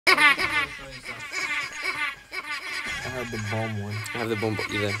I have the bomb one. I have the bomb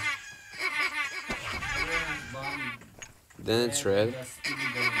either. Then it's red.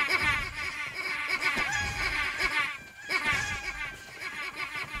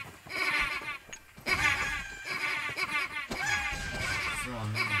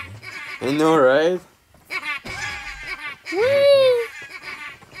 I know, right? Whee!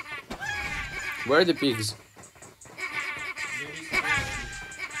 Where are the pigs?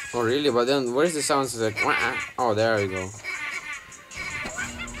 Oh really? But then where's the sounds like? Oh, there we go.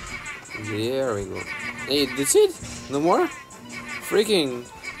 There we go. Hey, that's it? No more? Freaking.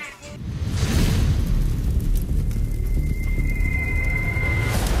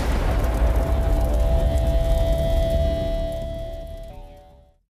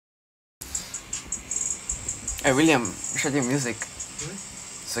 Hey William, shut your music.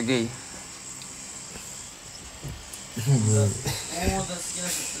 So gay. Oh, the skin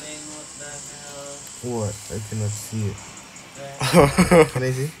is playing. What the hell? What? I cannot see it. Can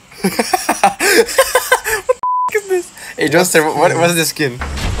I see? What the f is this? Hey Johnster, what's the skin?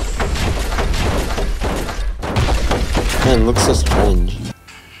 Man, it looks so strange.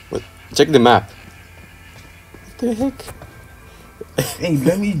 What? Check the map. What the heck? Hey,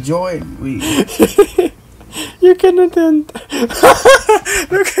 let me join. Wait. You cannot end.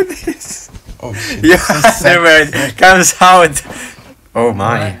 Look at this. Oh shit. Yeah, never mind. Comes out. Oh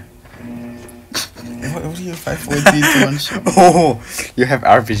my. What are you 5.3 Oh, you have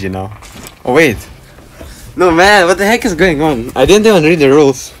RPG now. Oh wait. No man, what the heck is going on? I didn't even read the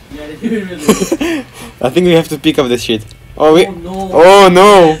rules. Yeah, they didn't really. I think we have to pick up this shit. Oh wait. Oh no. Oh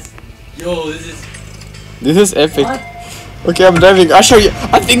no. Yo, this is. This is epic. What? Okay, I'm driving. Usher,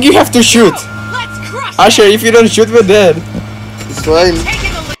 I think you have to shoot. Usher, if you don't shoot, we're dead. It's fine.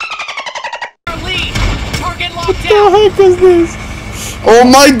 What the heck is this? Oh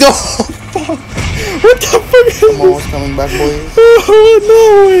my god! What the fuck is I'm this? almost coming back, boys. Oh no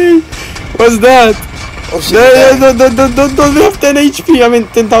way! What's that? Oh shit. Don't we have 10 HP? I mean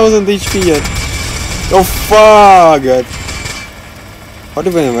 10,000 HP yet. Oh fuck! How do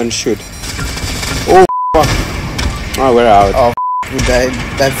we even shoot? Oh fuck! Oh, we're out. Oh, we died.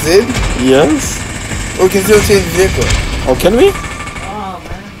 That's it? Yes? Oh, we can still change vehicle. Oh, can we? Oh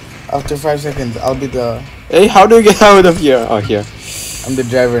man. After 5 seconds, I'll be the... Hey, how do we get out of here? Oh, here. I'm the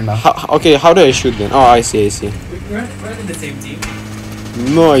driver now. Okay, how do I shoot then? Oh, I see. We're in the same team.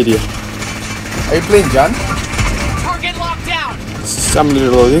 No idea. Are you playing John? Target locked down. I'm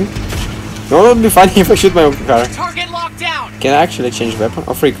reloading. No, it would be funny if I shoot my own car. Target locked down. Can I actually change weapon?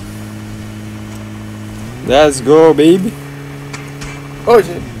 Oh, freak. Let's go, baby. Oh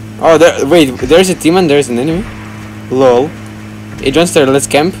shit. Oh, wait, there's a team and there's an enemy? Lol. Hey, Johnster, let's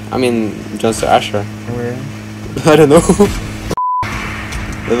camp. I mean, Johnster, Asher. Where? I don't know.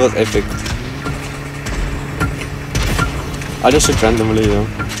 That was epic. I just shoot randomly, though.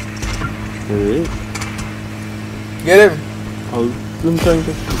 Really? Get him. I'm trying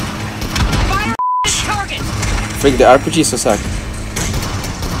to... Fire target. Freak, the RPG is so suck.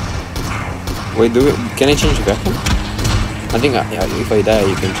 Wait, can I change weapon? I think, yeah, if I die,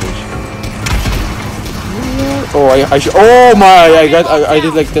 you can change. Oh, oh my! I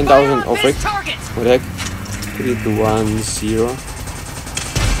did like 10,000. Oh frick! What the heck? 3, 2, 1, 0.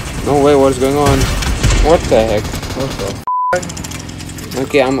 No way! What's going on? What the heck? What the f***?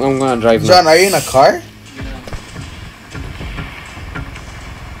 Okay, I'm gonna drive now. John, are you in a car?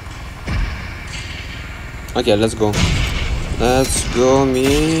 Okay, let's go. Let's go,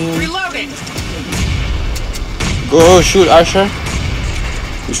 man. Reloading. Go shoot, Asher.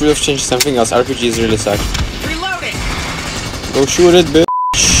 We should have changed something else. RPGs really suck. Reloading. Go shoot it, bitch.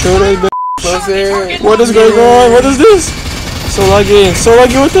 Shoot it, bitch. Closer. What is going on? What is this? So laggy. So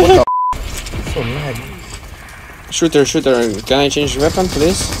laggy. What the heck? So laggy. Shooter. Can I change weapon,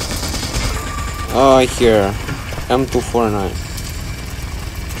 please? Oh, here. M249.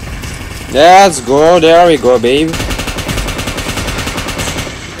 Let's go. There we go, babe.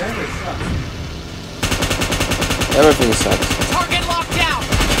 Everything sucks. Target locked down.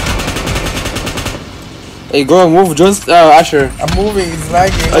 Hey, go move, Asher. I'm moving, it's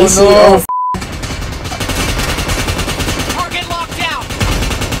lagging. I see. No. Oh, Target locked down.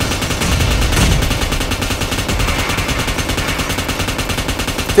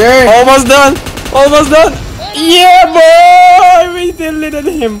 Dang. almost done. Yeah, boy. We deleted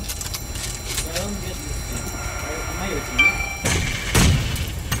him.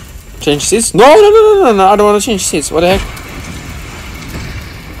 Change seats? No. I don't want to change seats. What the heck?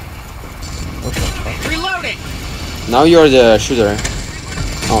 Reloading. Now you're the shooter.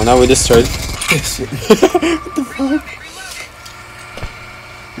 Oh, now we destroyed. Shit. What the fuck?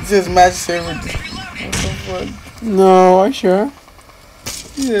 Just match server. What the fuck? No, are you sure?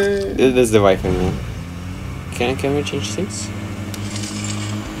 Yeah. That's the Wi-Fi, man. Can we change things?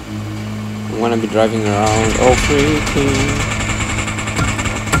 I'm gonna be driving around. Oh, freaking!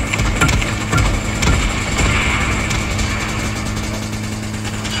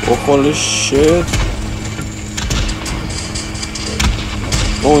 Oh, holy shit!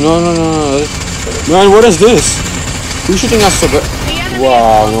 Oh no! Man, what is this? Who's shooting us so bad?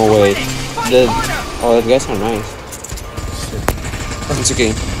 Wow, no way. That guys are nice. It's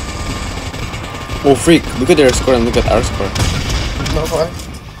okay. Oh freak! Look at their score and look at our score. No what?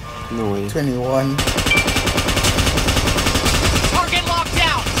 No way. 21. Target locked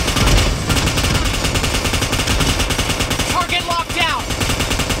down. Target locked down.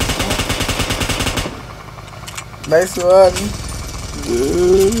 Nice one.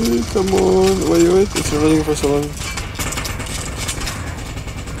 Come on! Wait! It's running for so long.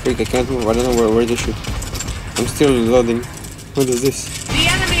 Freak! I can't move. I don't know where to shoot. I'm still reloading. What is this? The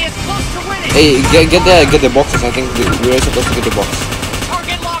enemy is close to winning. Hey, get the boxes. I think we're supposed to get the box.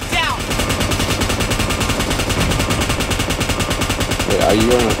 Target locked down. Wait, are you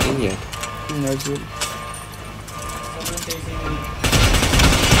not in yet? No, dude.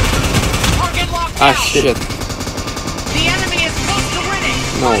 Target locked Ah down. shit! The enemy is close to winning.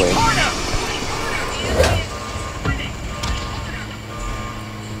 No Right way. corner.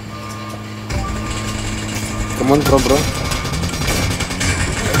 Come on, bro.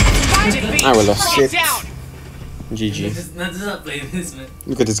 I will lost. Shit. Down. GG. Not play this, man.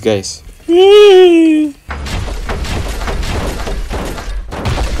 Look at these guys.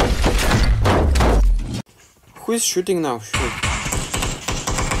 Who is shooting now? Shoot.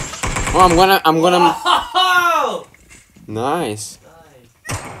 Oh, I'm gonna. Oh! Nice.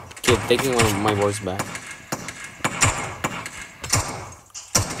 Okay, taking one of my words back.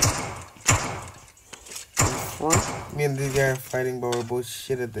 What? Me and this guy are fighting, but we're both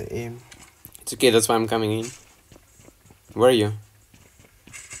shit at the aim. It's okay, that's why I'm coming in. Where are you?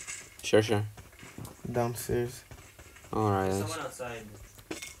 Sure. Downstairs. Alright. Someone outside.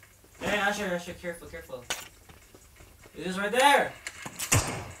 Hey, Asher, careful. It is right there!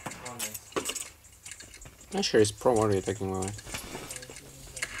 Oh, nice. Not sure it's pro. What are you talking about?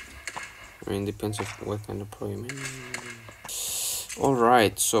 I mean, depends on what kind of pro you mean.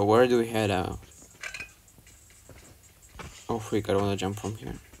 Alright, so where do we head out? Oh freak, I don't want to jump from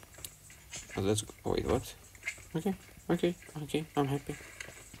here. Oh, let's go. Oh, wait, what? Okay, I'm happy.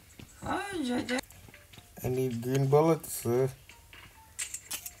 I need green bullets.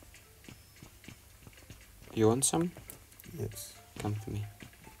 You want some? Yes. Come to me.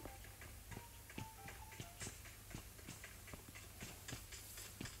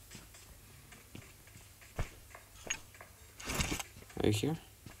 Are you here?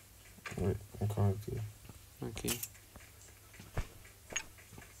 Wait, I'm coming to you. Okay.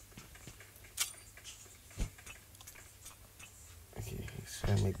 Okay, let's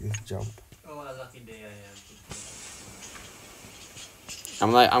try to make this jump. Oh, what a lucky day I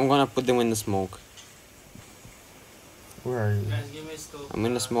am. I'm gonna put them in the smoke. Where are you? Guys, give me a scope. I'm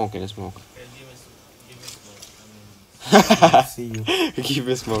in the smoke, Guys, give me smoke. I see you. Give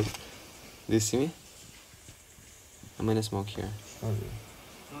me smoke. Do you see me? I'm in the smoke here. Okay.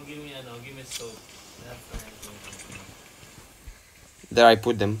 No, give me a scope. There, I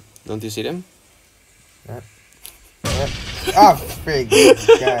put them. Don't you see them? What? Ah, frig, this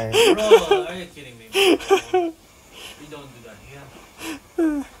guy. Bro, are you kidding me? Bro? We don't do that.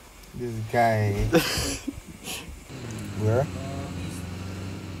 Yeah. This guy. Where? East.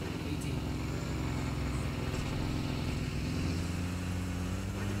 18.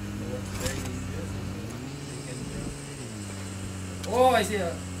 Oh, I see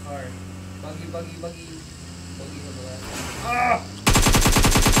a car. Buggy. Buggy on the left. Ah!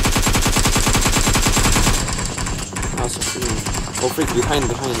 Oh, so free. Oh freak, behind.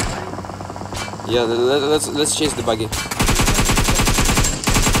 Yeah, let's chase the buggy.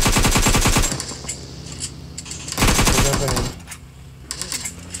 What's happening?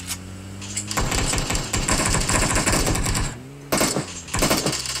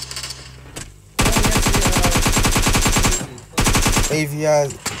 AVI.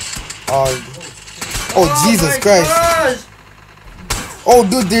 Oh, Jesus Christ. Gosh! Oh,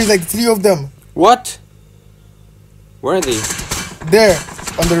 dude, there's like 3 of them. What? Where are they? There,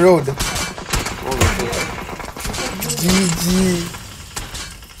 on the road. Oh my god. GG.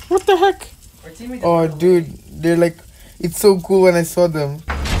 What the heck? Our teammate Oh, dude, they're like, it's so cool when I saw them.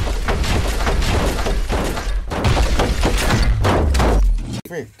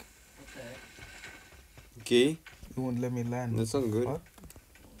 Frick. Okay. You won't let me land. That's not good. What?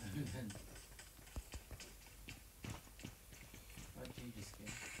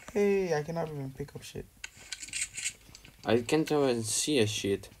 Hey, I cannot even pick up shit. I can't even see a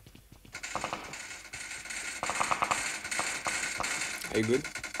shit. Are you good?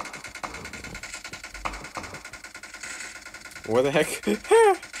 What the heck?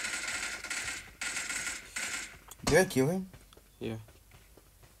 Did I kill him? Yeah.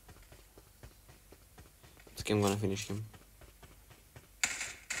 This game gonna finish him.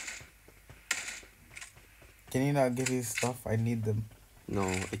 Can you not get his stuff? I need them. No,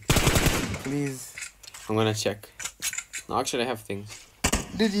 Please. I'm gonna check. No, actually I have things.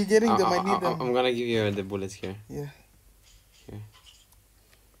 Dude, you getting them? I need them. I'm gonna give you the bullets here. Yeah. Here.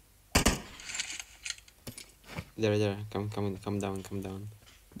 There. Come down.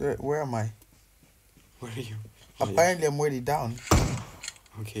 Where am I? Where are you? Oh, yeah. Apparently, I'm already down.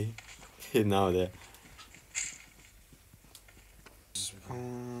 Okay. Now there.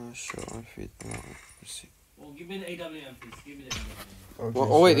 Sure, fit. Let's see. Well, give me the AWM, please. Give me the AWM. Okay,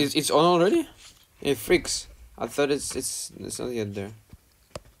 Oh wait, sure. it's on already? Hey, freaks! I thought it's not yet there.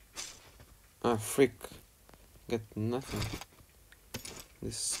 Ah, freak! Get nothing.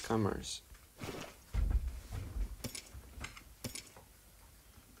 These scammers.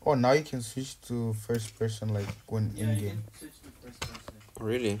 Oh, now you can switch to first person, like when Yeah, in you game. can switch to first person.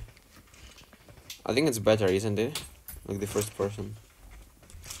 Really? I think it's better, isn't it? Like the first person.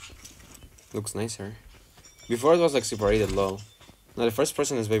 Looks nicer. Before it was like super rated lol. No, the first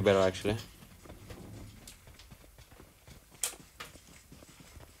person is way better actually.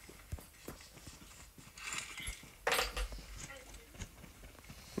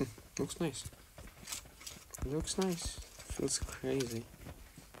 Looks nice. Looks nice. Feels crazy.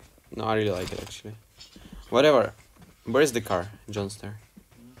 No, I really like it actually. Whatever. Where is the car, Johnster?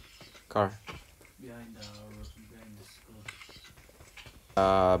 Car. Behind the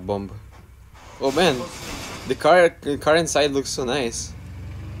school. Bomb. Oh man, the car inside looks so nice.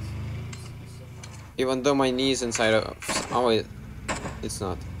 Even though my knee is inside of. Oh wait, it's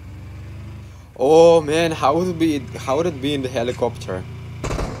not. Oh man, how would it be in the helicopter?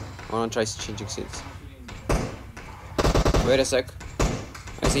 I wanna try changing seats. Wait a sec.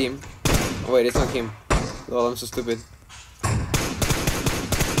 I see him. Oh wait, it's not him. Lol, I'm so stupid.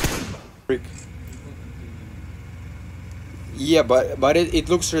 Freak. Yeah, but it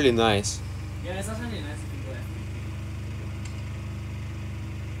looks really nice. Yeah, it's actually nice if you go FPV.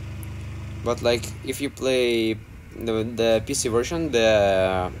 But like, if you play the PC version,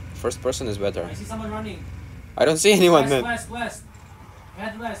 the first person is better. I see someone running. I don't see anyone, man. West.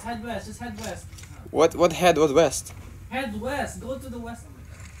 Head west, just head west. What head? What west? Head west, go to the west.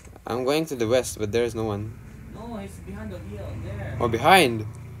 I'm going to the west, but there's no one. No, he's behind the hill, there. Oh, behind.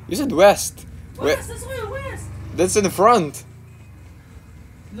 You said west. West, that's why west. That's in the front.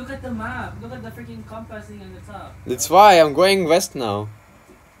 Look at the map, look at the freaking compass thing on the top. That's why I'm going west now.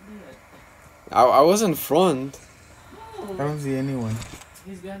 Yeah. I was in front. I No, don't see anyone.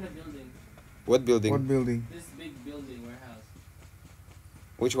 he's behind the building. What building? What building? This big building, warehouse.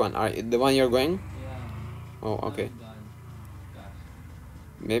 Which one? The one you're going? Yeah. Oh, okay. Gone. Gosh,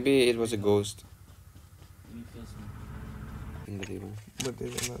 Maybe it was a ghost. let me kill some. Unbelievable. But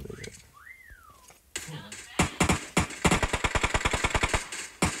there's another guy.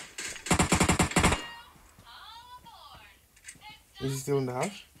 Is he still in the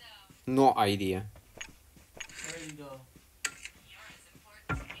house? No idea. Where did he go?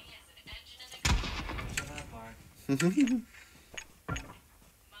 Shut up, Mark.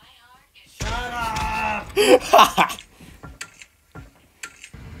 Shut up!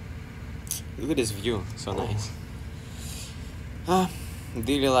 Look at this view, so nice.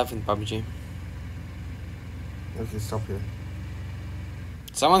 Daily life in PUBG. Okay, stop here.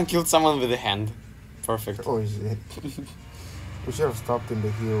 Someone killed someone with a hand. Perfect. Oh shit. We should have stopped in the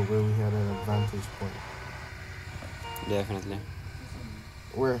hill where we had an advantage point. Definitely.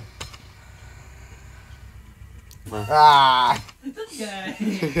 Where? Where? Ah! That guy!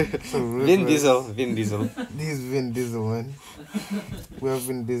 Vin Diesel. This is Vin Diesel, man. We have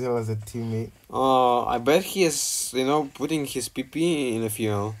Vin Diesel as a teammate. Oh, I bet he is, putting his PP in the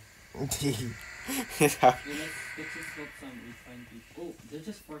fuel. Let's just hope we find people. Oh, there's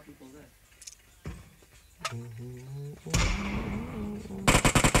just 4 people left.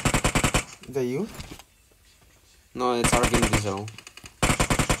 Is that you? No, it's our Vin Diesel.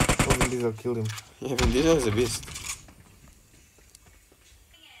 Oh, Vin Diesel killed him. Yeah, Vin Diesel is a beast.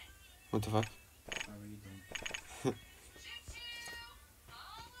 What the fuck? I really don't.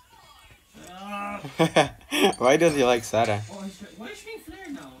 Shut up! Why don't you like Sarah? Oh, why is she flare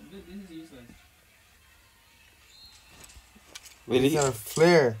now? This is useless. Really? It's not a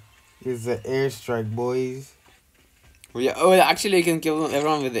flare. It's an airstrike, boys. Well, yeah. Oh, actually, you can kill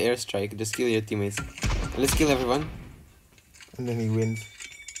everyone with the airstrike. Just kill your teammates. Let's kill everyone. And then he wins.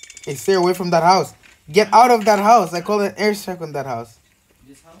 Hey, stay away from that house. Get out of that house. I called an airstrike on that house.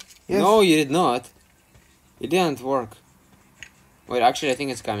 This house? Yes. No, you did not. It didn't work. Wait, actually, I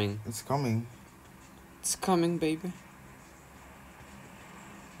think it's coming. It's coming. It's coming, baby.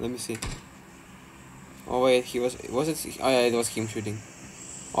 Let me see. Oh wait, was it? Oh yeah, it was him shooting.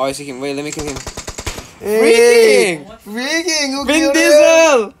 Oh, I see him. Wait, let me kill him. Hey! Freaking! Freaking! Who Vin killed him?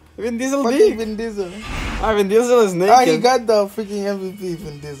 Diesel! Vin Diesel Fucking big! Vin Diesel. Ah, Vin Diesel is naked. Ah, he got the freaking MVP,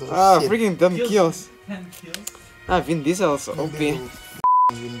 Vin Diesel. Ah, Shit. freaking 10 kills. 10 kills. Ah, Vin Diesel's Vin OP. Diesel.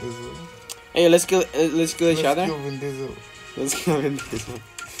 Vin Diesel. Hey, let's kill each other. Kill Vin Diesel. Let's kill Vin Diesel.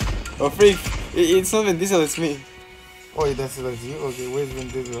 Oh freak! It's not Vin Diesel, it's me. Oh, that's you? Okay, where's Vin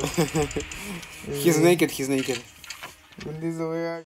Diesel? He's naked. He's naked. Vin Diesel, where are you?